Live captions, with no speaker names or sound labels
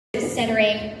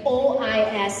centering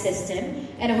OIS system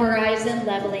and horizon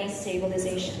leveling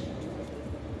stabilization.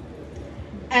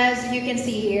 As you can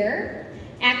see here,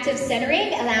 active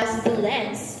centering allows the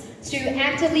lens to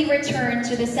actively return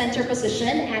to the center position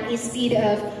at a speed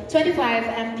of 25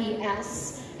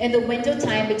 fps in the window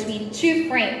time between 2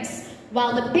 frames,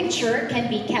 while the picture can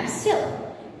be kept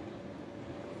still.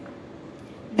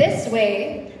 This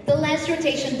way, the lens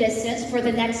rotation distance for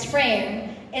the next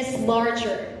frame is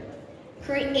larger,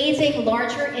 creating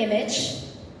larger image,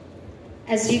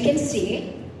 as you can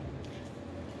see.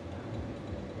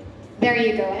 There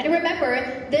you go. And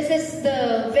remember, this is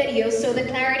the video, so the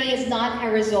clarity is not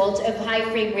a result of high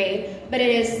frame rate, but it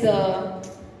is the...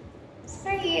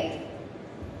 Sorry.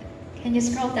 Can you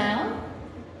scroll down?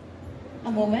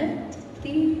 A moment,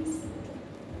 please.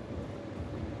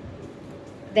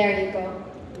 There you go.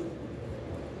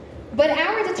 But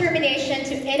our determination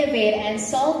to innovate and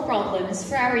solve problems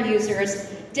for our users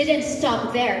didn't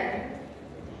stop there.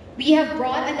 We have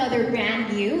brought another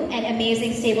brand new and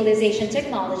amazing stabilization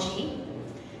technology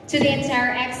to the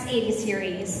entire X80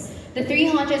 series, the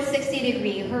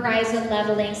 360-degree horizon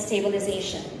leveling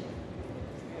stabilization.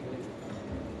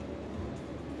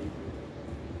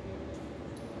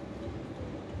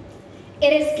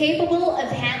 It is capable of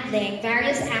handling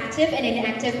various active and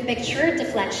inactive picture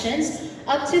deflections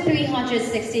up to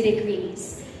 360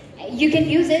 degrees. You can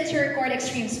use it to record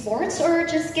extreme sports or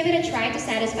just give it a try to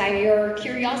satisfy your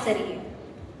curiosity.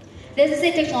 This is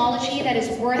a technology that is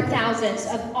worth thousands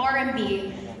of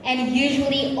RMB and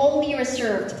usually only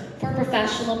reserved for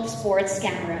professional sports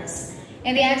cameras.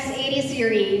 In the X80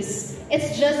 series,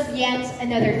 it's just yet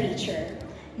another feature.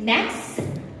 Next,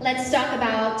 let's talk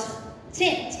about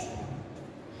tint.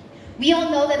 We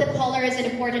all know that the color is an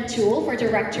important tool for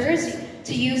directors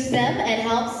to use them and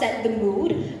help set the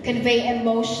mood, convey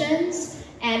emotions,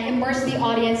 and immerse the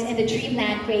audience in the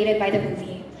dreamland created by the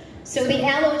movie. So the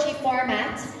LOG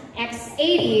format,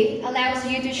 X80, allows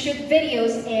you to shoot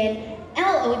videos in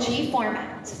LOG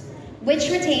format,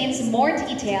 which retains more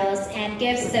details and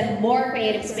gives them more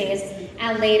creative space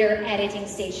at later editing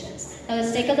stations. Now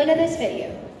let's take a look at this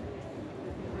video.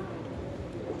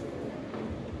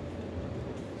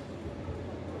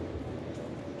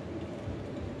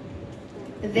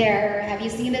 There, have you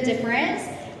seen the difference?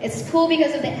 It's cool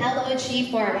because of the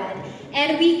LOG format.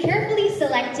 And we carefully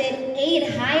selected 8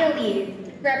 highly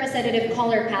representative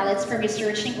color palettes from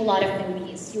researching a lot of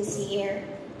movies. You'll see here.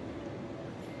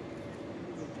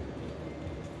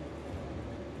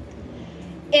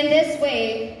 In this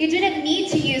way, you didn't need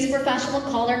to use professional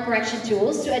color correction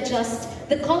tools to adjust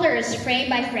the colors frame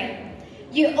by frame.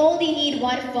 You only need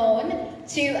one phone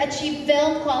to achieve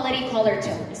film quality color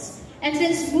tones. And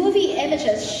since movie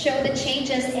images show the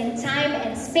changes in time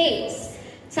and space,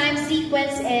 time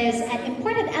sequence is an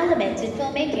important element in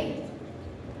filmmaking.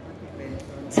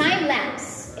 Time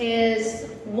lapse is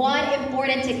one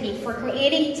important technique for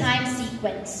creating time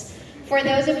sequence. For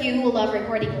those of you who love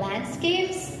recording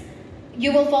landscapes,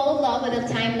 you will fall in love with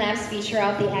the time lapse feature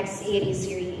of the X80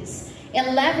 series. It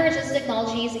leverages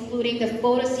technologies including the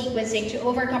photo sequencing to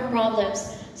overcome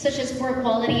problems such as poor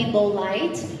quality in low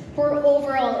light, poor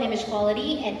overall image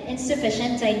quality, and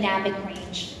insufficient dynamic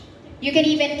range. You can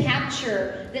even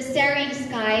capture the starry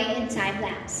sky in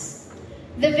time-lapse.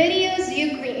 The videos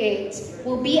you create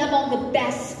will be among the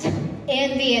best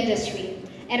in the industry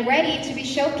and ready to be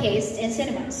showcased in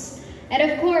cinemas.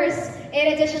 And of course,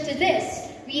 in addition to this,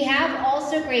 we have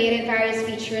also created various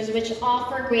features which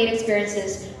offer great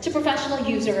experiences to professional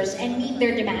users and meet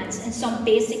their demands in some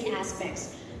basic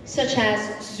aspects, such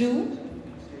as zoom,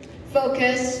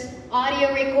 focus,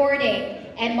 audio recording,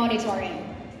 and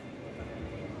monitoring.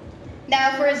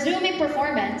 Now for zooming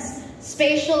performance,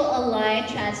 spatial align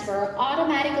transfer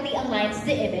automatically aligns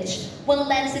the image when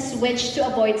lens is switched to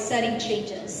avoid setting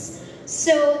changes.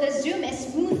 So the zoom is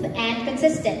smooth and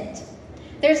consistent.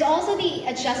 There's also the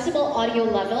adjustable audio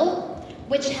level,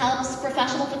 which helps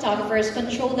professional photographers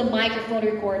control the microphone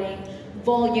recording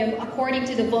volume according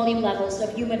to the volume levels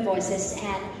of human voices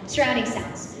and surrounding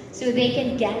sounds, so they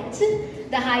can get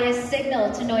the highest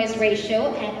signal to noise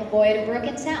ratio and avoid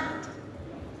broken sound.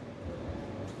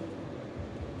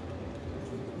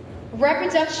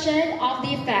 Reproduction of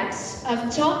the effects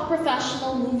of top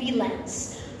professional movie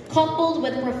lens coupled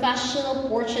with professional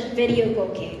portrait video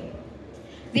bokeh.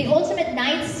 The ultimate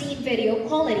night scene video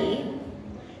quality,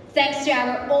 thanks to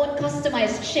our own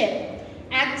customized chip,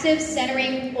 active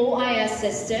centering OIS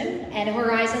system, and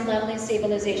horizon leveling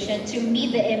stabilization to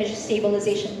meet the image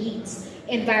stabilization needs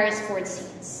in various sports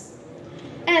scenes.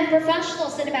 And professional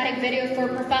cinematic video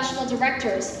for professional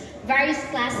directors, various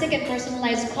classic and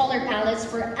personalized color palettes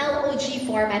for LOG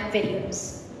format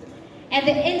videos. and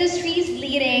the industry's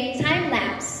leading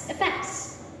time-lapse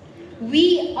effects.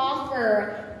 We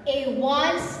offer a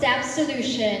one-step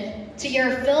solution to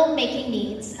your filmmaking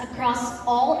needs across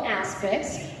all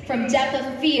aspects, from depth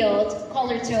of field,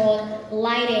 color tone,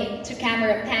 lighting, to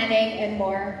camera panning, and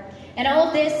more. And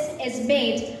all this is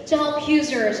made to help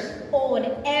users own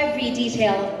every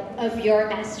detail of your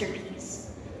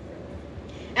masterpiece.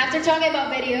 After talking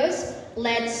about videos,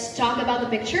 let's talk about the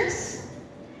pictures.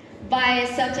 By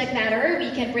subject matter,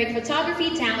 we can break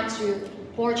photography down to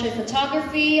portrait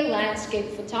photography,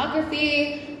 landscape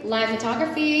photography, live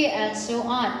photography, and so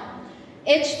on.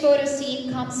 Each photo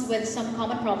scene comes with some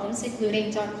common problems,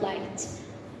 including dark light,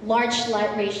 large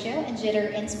light ratio, and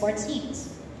jitter in sports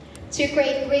scenes. To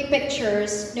create great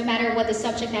pictures, no matter what the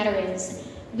subject matter is,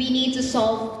 we need to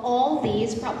solve all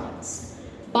these problems.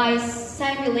 By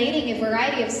simulating a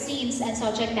variety of scenes and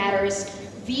subject matters,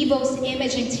 Vivo's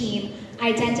imaging team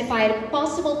identified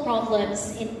possible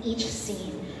problems in each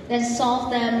scene, then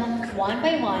solved them one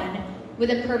by one with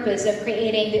the purpose of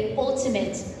creating the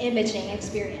ultimate imaging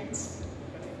experience.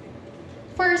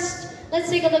 First, let's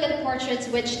take a look at the portraits,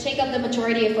 which take up the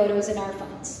majority of photos in our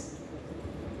phones.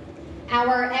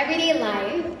 Our everyday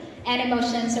life and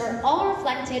emotions are all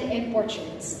reflected in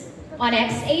portraits. On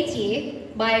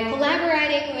x80, by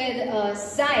collaborating with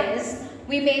Zeiss,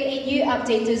 we made a new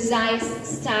update to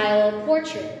Zeiss Style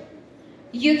Portrait.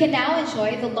 You can now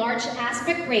enjoy the large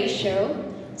aspect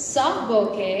ratio, soft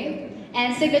bokeh,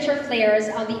 and signature flares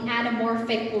of the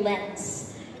anamorphic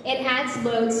lens. It adds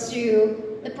loads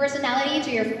to the personality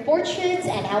to your portraits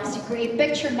and helps you create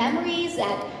picture memories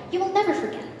that you will never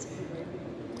forget.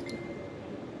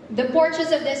 The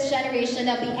portraits of this generation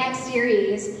of the X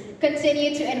series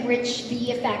continue to enrich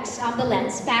the effects of the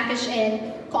lens packaged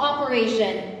in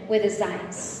cooperation with the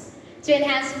Zeiss to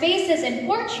enhance faces in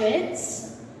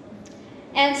portraits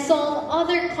and solve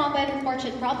other common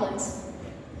portrait problems.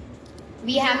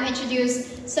 We have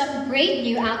introduced some great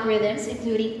new algorithms,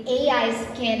 including AI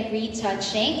skin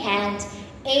retouching and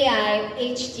AI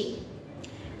HD.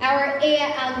 Our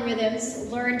AI algorithms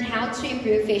learned how to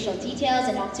improve facial details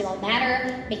in optimal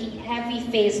manner, making every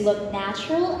face look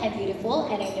natural and beautiful,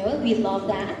 and I know we love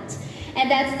that. And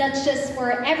that's not just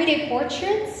for everyday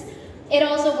portraits, it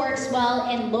also works well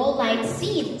in low light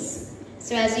scenes.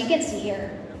 So as you can see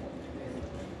here,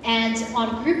 and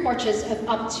on group portraits of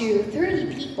up to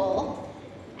 30 people,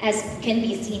 as can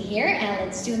be seen here, and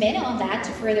let's zoom in on that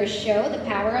to further show the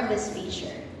power of this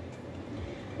feature.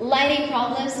 Lighting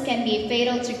problems can be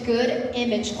fatal to good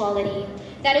image quality.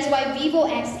 That is why Vivo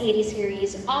X80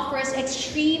 series offers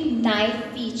extreme night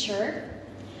feature.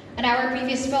 On our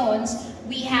previous phones,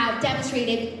 we have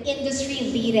demonstrated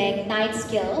industry-leading night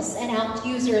skills and helped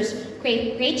users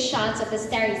create great shots of the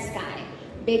starry sky,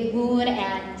 big moon,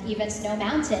 and even snow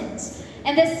mountains.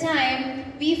 And this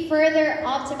time, we further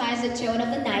optimize the tone of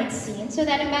the night scene so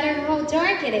that no matter how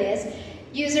dark it is,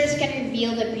 users can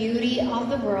reveal the beauty of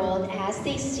the world as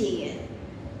they see it.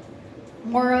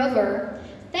 Moreover,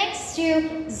 thanks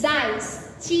to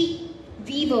Zeiss,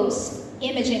 Vivo's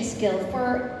imaging skill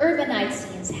for urban night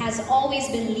scenes has always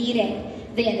been leading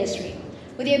the industry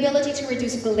with the ability to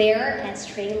reduce glare and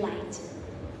stray light.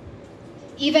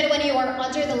 Even when you are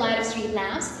under the light of street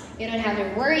lamps, you don't have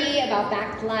to worry about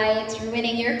backlight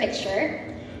ruining your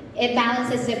picture. It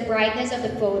balances the brightness of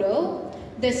the photo,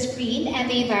 the screen, and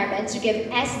the environment to give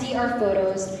SDR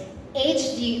photos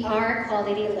HDR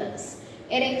quality looks.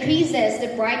 It increases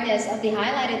the brightness of the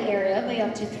highlighted area by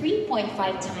up to 3.5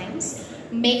 times,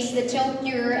 makes the tone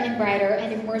clearer and brighter,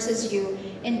 and immerses you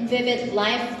in vivid,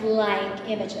 lifelike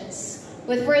images.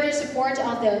 With further support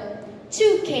of the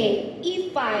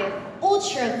 2K E5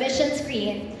 Ultra Vision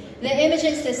screen, the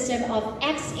imaging system of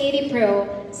X80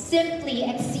 Pro simply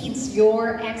exceeds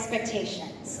your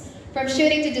expectations. From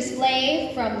shooting to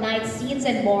display, from night scenes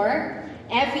and more,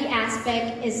 every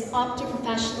aspect is up to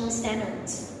professional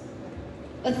standards.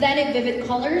 Authentic, vivid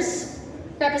colors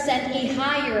represent a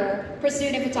higher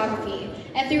pursuit in photography,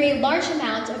 and through a large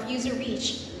amount of user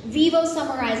reach, Vivo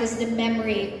summarizes the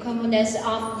memory commonness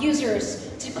of users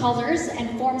to colors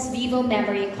and forms Vivo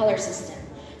Memory Color System.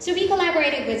 So we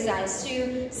collaborated with Zeiss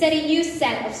to set a new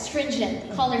set of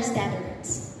stringent color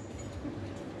standards.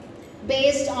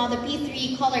 Based on the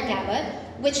P3 color gamut,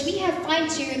 which we have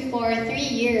fine-tuned for 3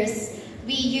 years,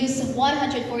 we use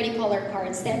 140 color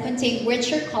cards that contain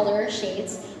richer color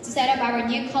shades to set up our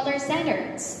new color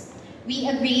standards. We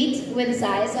agreed with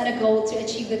Zeiss on a goal to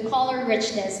achieve the color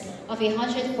richness of a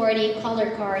 140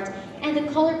 color card and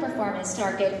the color performance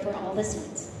target for all the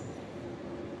scenes.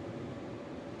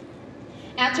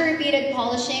 After repeated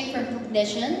polishing from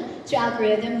cognition to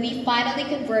algorithm, we finally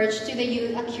converged to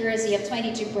the accuracy of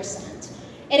 22%.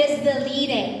 It is the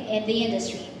leading in the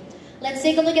industry. Let's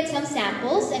take a look at some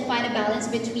samples and find a balance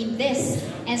between this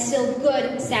and still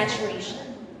good saturation.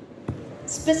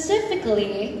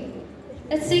 Specifically,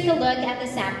 let's take a look at the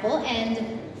sample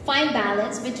and find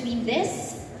balance between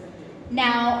this.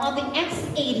 Now, on the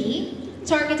x80,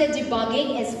 targeted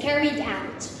debugging is carried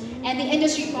out, and the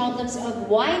industry problems of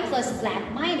white plus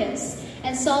black minus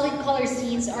and solid color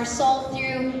scenes are solved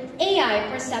through AI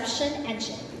perception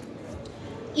engine.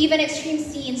 Even extreme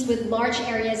scenes with large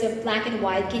areas of black and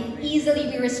white can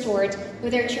easily be restored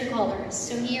with their true colors.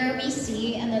 So here we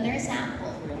see another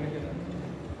sample.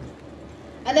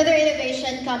 Another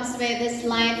innovation comes with this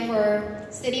line for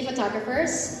city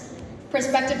photographers.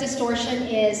 Perspective distortion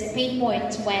is a pain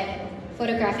point when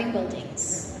photographing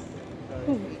buildings.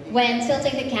 When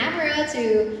tilting the camera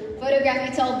to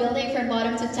photograph a tall building from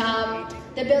bottom to top,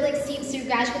 the building seems to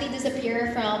gradually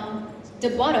disappear from the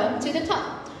bottom to the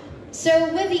top.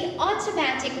 So with the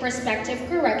automatic perspective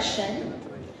correction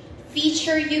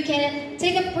feature, you can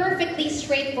take a perfectly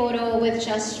straight photo with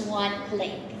just one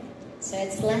click. So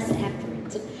it's less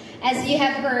effort. As you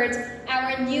have heard,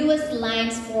 our newest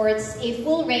line sports a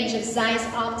full range of Zeiss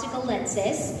optical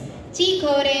lenses,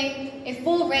 T-coating, a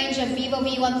full range of vivo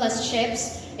V1 Plus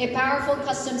chips, a powerful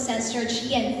custom sensor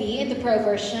GNV in the Pro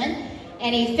version,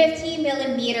 and a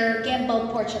 50mm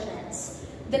gimbal portrait lens.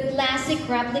 The classic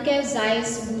replica of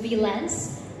Zeiss movie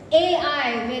lens,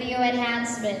 AI video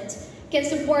enhancement, can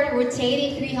support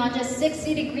rotating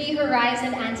 360-degree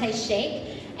horizon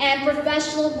anti-shake and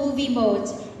professional movie mode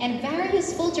and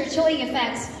various filter towing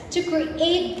effects to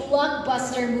create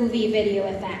blockbuster movie video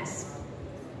effects.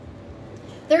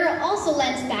 There are also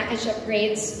lens package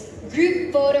upgrades,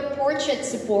 group photo portrait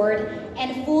support,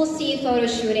 and full scene photo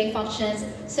shooting functions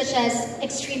such as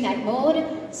extreme night mode,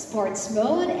 sports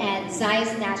mode, and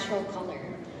Zeiss natural color.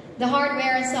 The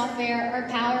hardware and software are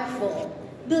powerful.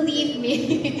 Believe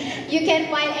me, you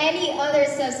can't find any other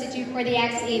substitute for the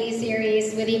x80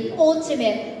 series with the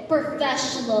ultimate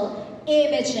professional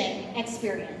imaging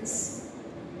experience.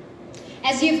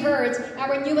 As you've heard,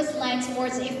 our newest line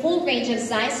sports a full range of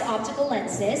Zeiss optical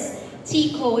lenses,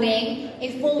 T-coating,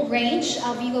 a full range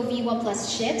of vivo V1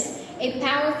 Plus chips, a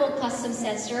powerful custom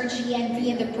sensor, GNV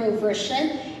in the Pro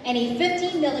version, and a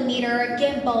 15mm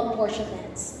gimbal portrait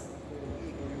lens.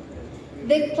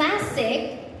 The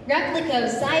classic replica of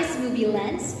Zeiss movie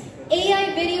lens,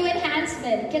 AI video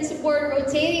enhancement, can support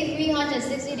rotating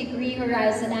 360-degree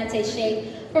horizon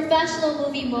anti-shake, professional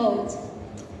movie mode,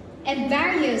 and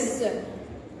various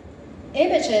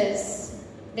images.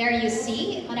 There you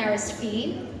see on our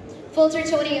screen. Filter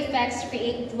toning effects to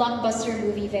create blockbuster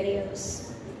movie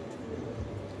videos.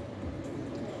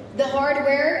 The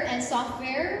hardware and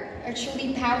software are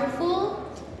truly powerful,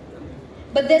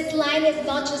 but this line is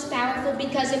not just powerful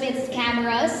because of its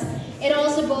cameras, it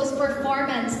also boasts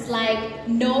performance like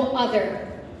no other.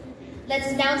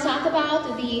 Let's now talk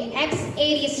about the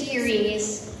x80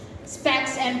 series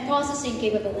specs and processing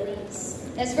capabilities.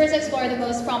 Let's first explore the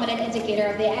most prominent indicator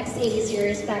of the x80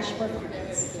 series flagship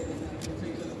performance.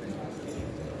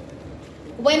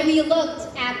 When we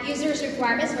looked at users'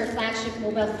 requirements for flagship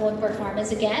mobile phone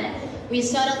performance again, we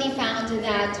suddenly found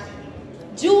that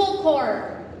dual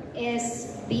core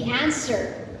is the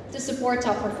answer to support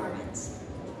top performance.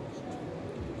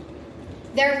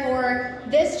 Therefore,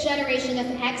 this generation of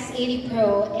x80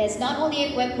 Pro is not only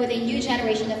equipped with a new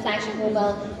generation of flagship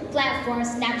mobile platform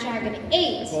Snapdragon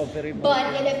 8,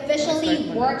 but it efficiently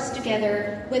works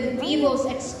together with Vivo's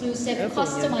exclusive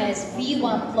customized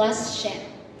V1 Plus chip.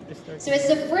 So it's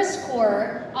the first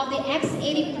core of the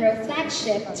x80 Pro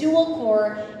flagship dual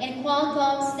core in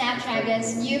Qualcomm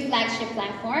Snapdragon's new flagship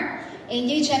platform, a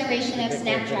new generation of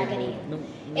Snapdragon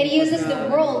 8. It uses the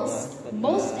world's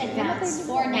most advanced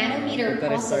 4nm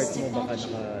process technology.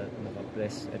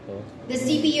 The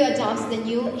CPU adopts the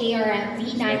new ARM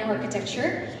v9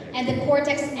 architecture, and the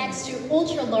Cortex-X2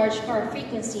 ultra-large core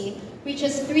frequency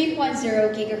reaches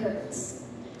 3.0 GHz.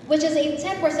 Which is a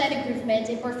 10% improvement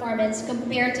in performance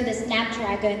compared to the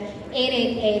Snapdragon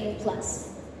 888 Plus.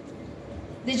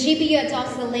 The GPU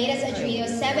adopts the latest Adreno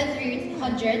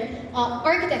 7300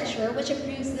 architecture, which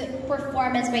improves the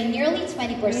performance by nearly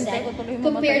 20%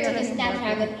 compared to the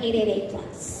Snapdragon 888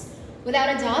 Plus. Without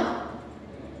a doubt,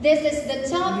 this is the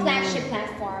top flagship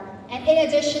platform, and in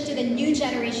addition to the new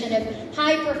generation of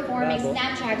high-performing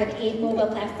Snapdragon 8 mobile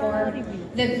platform,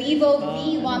 the Vivo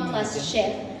V1 Plus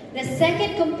chip, the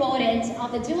second component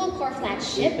of the dual-core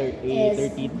flagship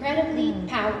is incredibly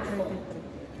powerful.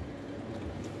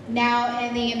 Now,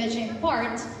 in the imaging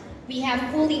part, we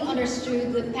have fully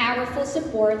understood the powerful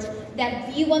support that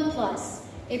V1 Plus,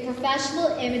 a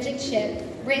professional imaging chip,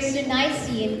 brings to night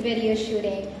scene video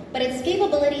shooting, but its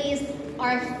capabilities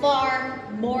are far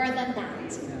more than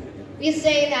that. We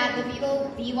say that the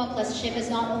vivo V1 Plus chip is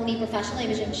not only a professional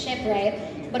imaging chip,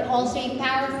 right, but also a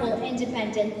powerful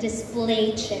independent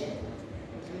display chip.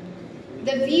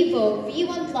 The vivo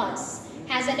V1 Plus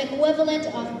has an equivalent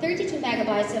of 32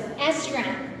 megabytes of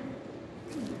SRAM.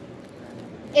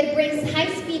 It brings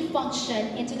high-speed function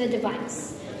into the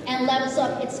device and levels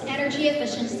up its energy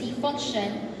efficiency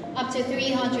function up to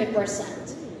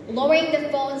 300%, lowering the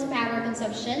phone's power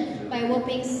consumption by a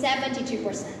whopping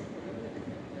 72%.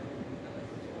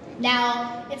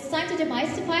 Now, it's time to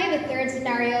demystify the third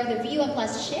scenario of the V1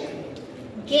 Plus chip,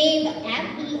 game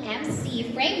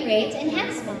MEMC frame rate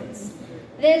enhancements.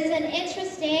 This is an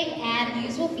interesting and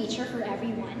useful feature for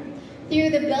everyone.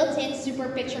 Through the built-in super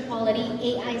picture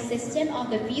quality AI system of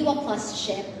the V1 Plus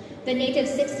chip, the native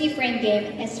 60 frame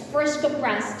game is first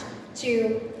compressed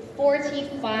to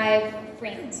 45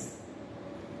 frames.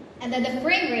 And then the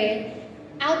frame rate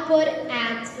output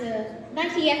at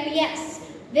 90 FPS.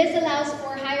 This allows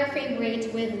for higher frame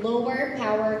rate with lower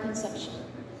power consumption.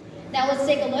 Now let's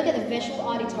take a look at the visual,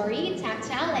 auditory,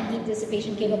 tactile, and heat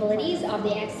dissipation capabilities of the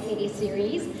X80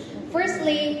 series.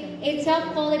 Firstly, a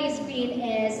top quality screen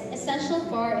is essential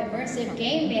for immersive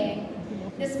gaming.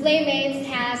 DisplayMates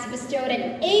has bestowed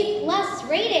an A+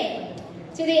 rating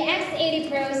to the X80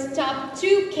 Pro's top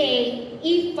 2K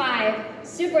E5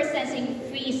 Super Sensing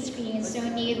free screen, so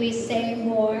need we say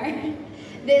more?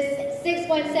 This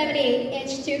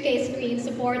 6.78-inch 2K screen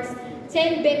supports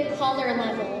 10-bit color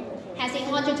level, has a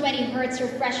 120 Hz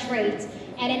refresh rate,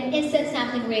 and an instant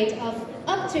sampling rate of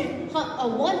up to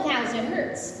 1000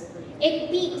 Hz.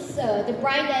 It peaks the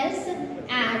brightness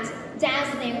at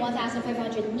dazzling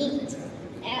 1500 nit.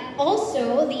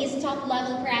 Also, these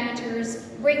top-level parameters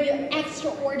bring you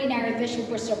extraordinary visual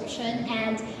perception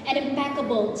and an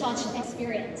impeccable touch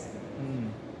experience.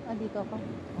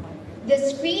 The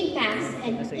screen packs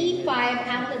an E5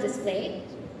 AMOLED display,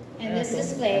 and this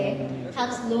display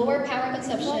helps lower power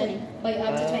consumption by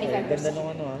up to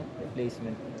 25%.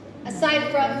 Aside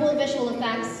from full visual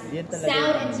effects,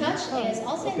 sound and touch is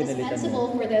also indispensable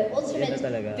for the ultimate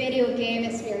video game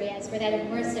experience, for that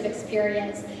immersive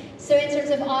experience. So in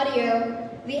terms of audio,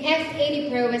 the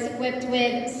X80 Pro is equipped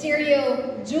with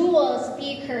stereo dual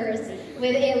speakers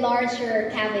with a larger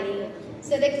cavity.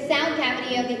 So the sound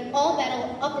cavity of the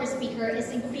all-metal upper speaker is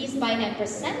increased by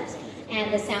 9%,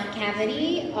 and the sound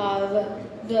cavity of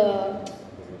the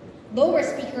lower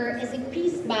speaker is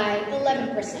increased by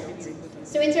 11%.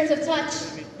 So in terms of touch,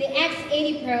 the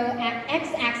X80 Pro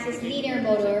X-axis linear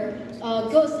motor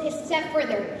goes a step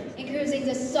further, increasing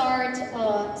the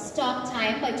start-stop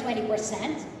time by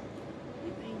 20%,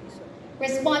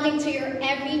 responding to your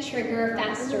every trigger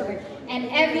faster, and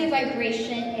every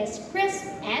vibration is crisp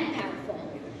and powerful,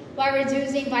 while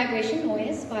reducing vibration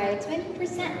noise by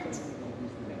 20%.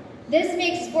 This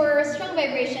makes for strong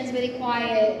vibrations with a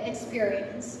quiet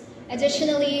experience.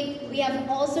 Additionally, we have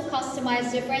also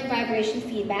customized different vibration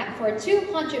feedback for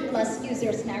 200+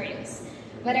 user scenarios.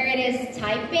 Whether it is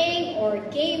typing or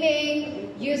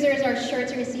gaming, users are sure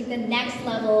to receive the next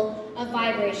level of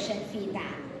vibration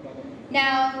feedback.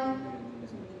 Now,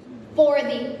 for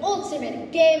the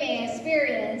ultimate gaming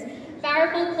experience,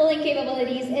 powerful cooling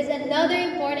capabilities is another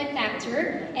important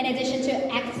factor in addition to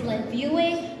excellent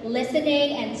viewing,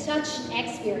 listening, and touch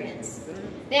experience.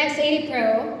 The X80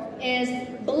 Pro is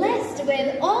blessed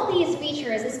with all these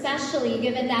features, especially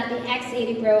given that the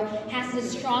X80 Pro has the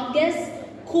strongest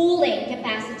cooling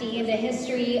capacity in the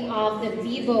history of the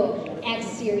Vivo X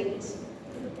series.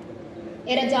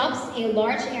 It adopts a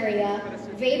large area,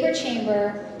 vapor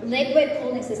chamber, liquid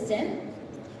cooling system,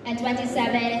 and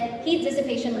 27 heat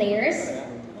dissipation layers,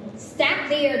 stacked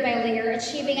layer by layer,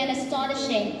 achieving an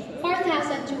astonishing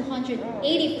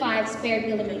 4,285 square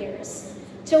millimeters.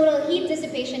 Total heat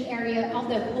dissipation area of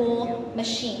the whole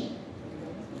machine.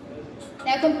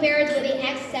 Now compared with the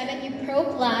X70 Pro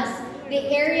Plus, the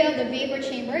area of the vapor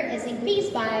chamber is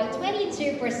increased by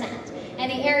 22%,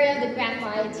 and the area of the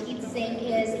graphite heat sink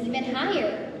is even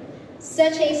higher.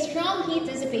 Such a strong heat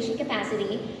dissipation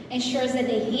capacity ensures that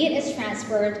the heat is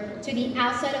transferred to the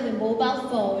outside of the mobile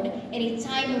phone in a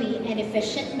timely and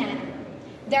efficient manner,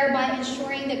 thereby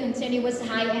ensuring the continuous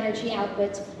high energy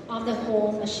output of the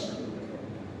whole machine.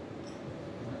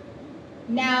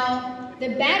 Now, the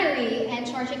battery and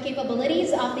charging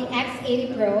capabilities of the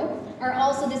X80 Pro are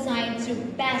also designed to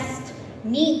best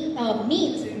meet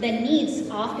the needs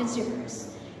of consumers.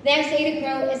 The X80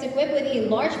 Pro is equipped with a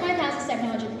large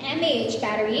 5700 mAh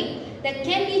battery that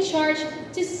can be charged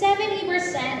to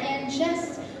 70% in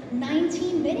just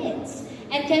 19 minutes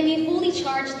and can be fully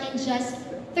charged in just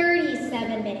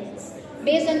 37 minutes.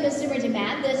 Based on consumer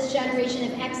demand, this generation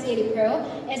of X80 Pro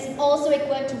is also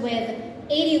equipped with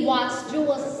 80 watts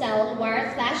dual cell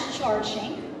wired flash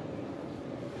charging.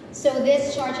 So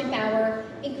this charging power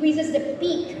increases the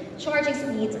peak charging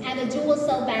speeds, and the dual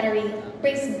cell battery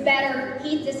brings better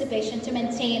heat dissipation to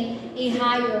maintain a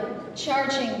higher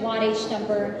charging wattage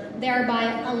number,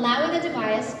 thereby allowing the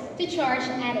device to charge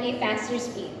at a faster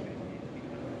speed.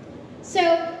 So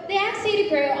the X80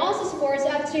 Pro also supports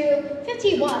up to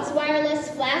 50 watts wireless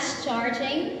flash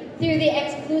charging through the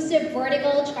exclusive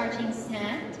vertical charging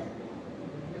stand.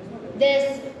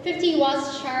 This 50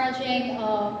 watts charging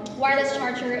wireless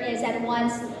charger is at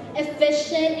once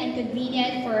efficient and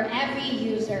convenient for every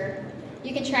user.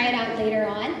 You can try it out later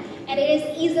on. And it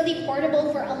is easily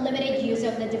portable for unlimited use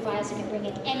of the device. You can bring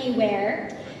it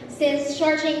anywhere. Since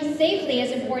charging safely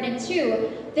is important too,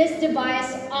 this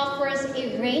device offers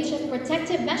a range of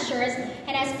protective measures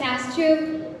and has passed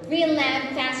through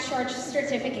Greenland Fast Charge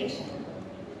certification.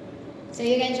 So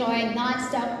you can enjoy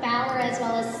non-stop power as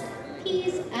well as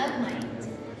peace of mind.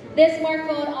 This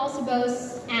smartphone also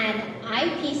boasts an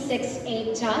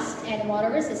IP68 dust and water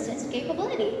resistance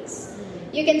capabilities.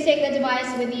 You can take the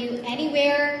device with you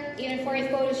anywhere, even for a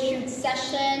photo shoot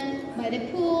session by the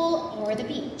pool or the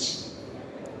beach.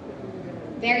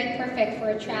 Very perfect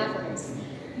for travelers.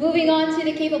 Moving on to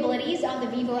the capabilities of the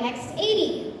vivo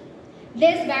X80.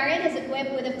 This variant is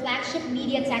equipped with a flagship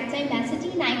MediaTek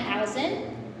Dimensity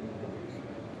 9000.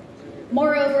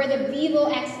 Moreover, the vivo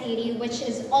X80, which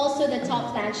is also the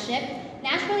top flagship,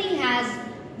 naturally has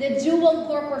the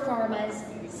dual-core performance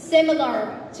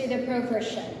similar to the Pro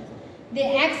version. The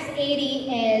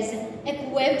X80 is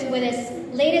equipped with its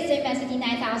latest Dimensity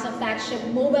 9000 flagship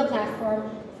mobile platform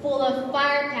full of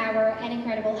firepower and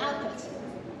incredible output.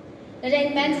 The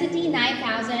Dimensity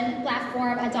 9000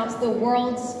 platform adopts the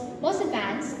world's most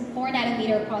advanced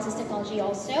 4nm process technology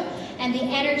also, and the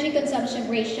energy consumption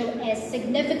ratio is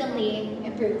significantly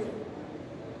improved.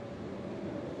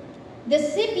 The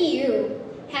CPU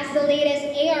has the latest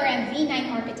ARM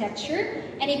v9 architecture,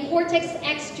 and a Cortex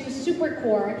X2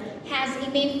 supercore has a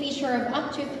main feature of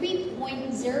up to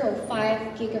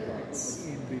 3.05 GHz.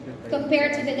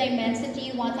 Compared to the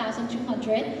Dimensity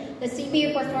 1200, the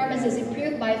CPU performance is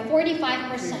improved by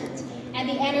 45%, and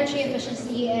the energy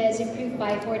efficiency is improved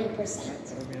by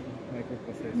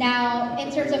 40%. Now, in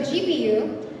terms of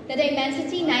GPU, the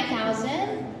Dimensity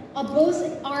 9000 boasts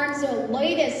ARM's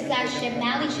latest flagship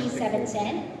Mali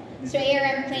G710. So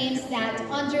ARM claims that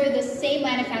under the same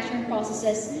manufacturing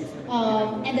processes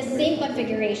and the same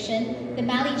configuration, the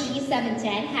Mali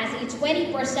G710 has a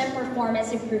 20%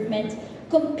 performance improvement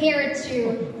compared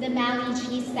to the Mali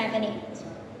G78.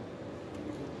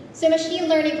 So machine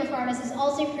learning performance is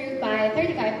also improved by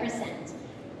 35%.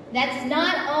 That's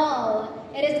not all.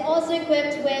 It is also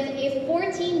equipped with a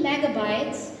 14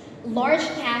 megabytes large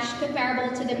cache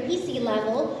comparable to the PC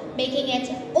level, making it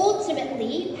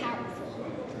ultimately powerful.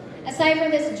 Aside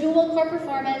from this dual-core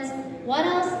performance, what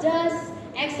else does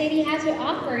X80 have to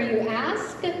offer, you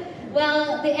ask?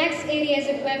 Well, the X80 is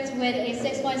equipped with a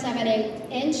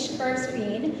 6.78-inch curved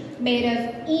screen made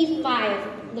of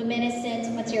E5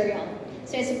 luminescent material.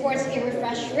 So it supports a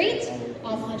refresh rate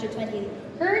of 120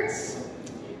 Hz,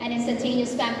 an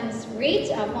instantaneous brightness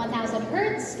rate of 1000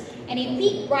 Hz, and a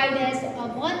peak brightness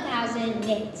of 1000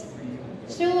 nit.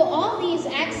 So all these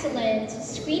excellent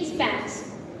screen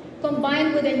specs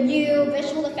combined with a new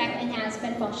visual effect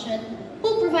enhancement function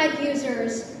will provide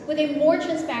users with a more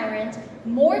transparent,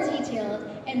 more detailed,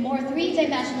 and more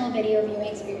three-dimensional video viewing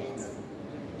experience.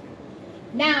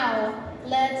 Now,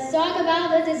 let's talk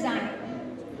about the design.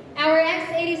 Our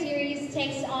X80 series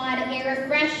takes on a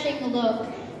refreshing look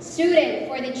suited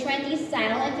for the trendy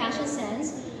style and fashion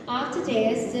sense of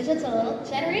today's digital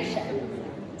generation.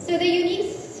 So the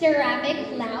unique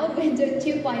ceramic cloud window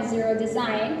 2.0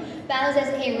 design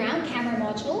balances a round camera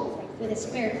module with a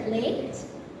square plate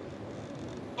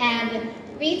and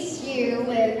greets you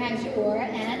with grandeur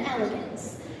and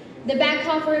elegance. The back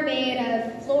cover made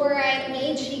of fluoride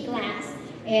AG glass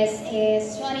is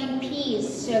a stunning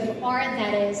piece of art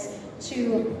that is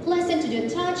too pleasant to the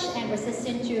touch and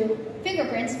resistant to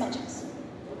fingerprint smudges.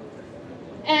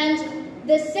 And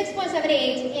the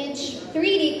 6.78-inch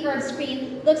 3D curved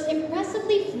screen looks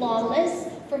impressively flawless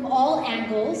from all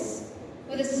angles,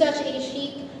 with such a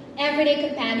chic, everyday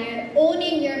companion.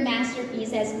 Owning your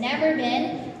masterpiece has never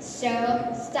been so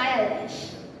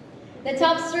stylish. The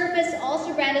top surface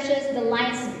also brandishes the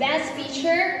line's best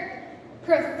feature,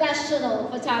 professional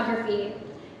photography.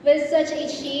 With such a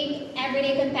chic,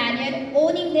 everyday companion,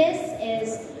 owning this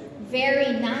is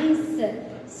very nice.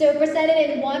 So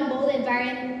presented in one bold and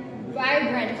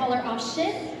vibrant color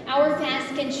option, our fans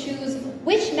can choose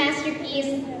which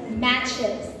masterpiece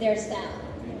matches their style.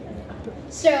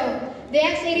 So, the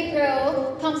X80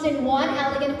 Pro comes in one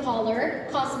elegant color,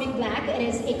 cosmic black. It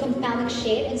is a compelling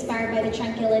shade inspired by the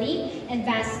tranquility and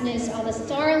vastness of a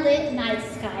starlit night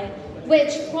sky,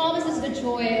 which promises the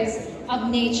joys of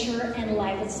nature and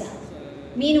life itself.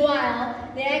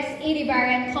 Meanwhile, the X80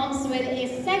 variant comes with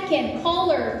a second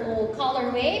colorful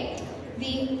colorway,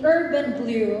 the urban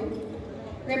blue,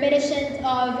 reminiscent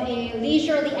of a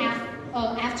leisurely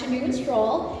afternoon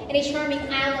stroll in a charming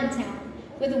island town.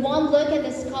 With one look at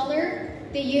this color,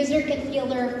 the user can feel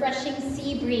the refreshing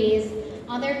sea breeze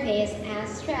on their face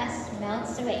as stress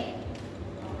melts away.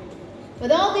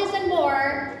 With all this and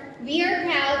more, we are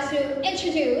proud to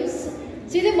introduce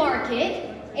to the market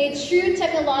a true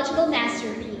technological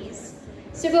masterpiece.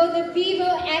 So both the Vivo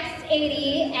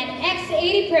X80 and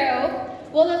X80 Pro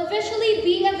will officially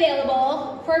be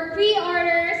available for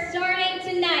pre-order starting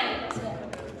tonight.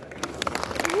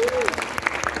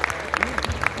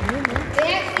 The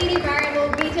X80 variant will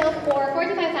retail for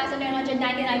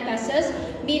 45,999 pesos.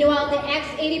 Meanwhile, the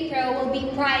X80 Pro will be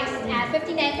priced at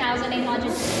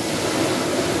 59,800.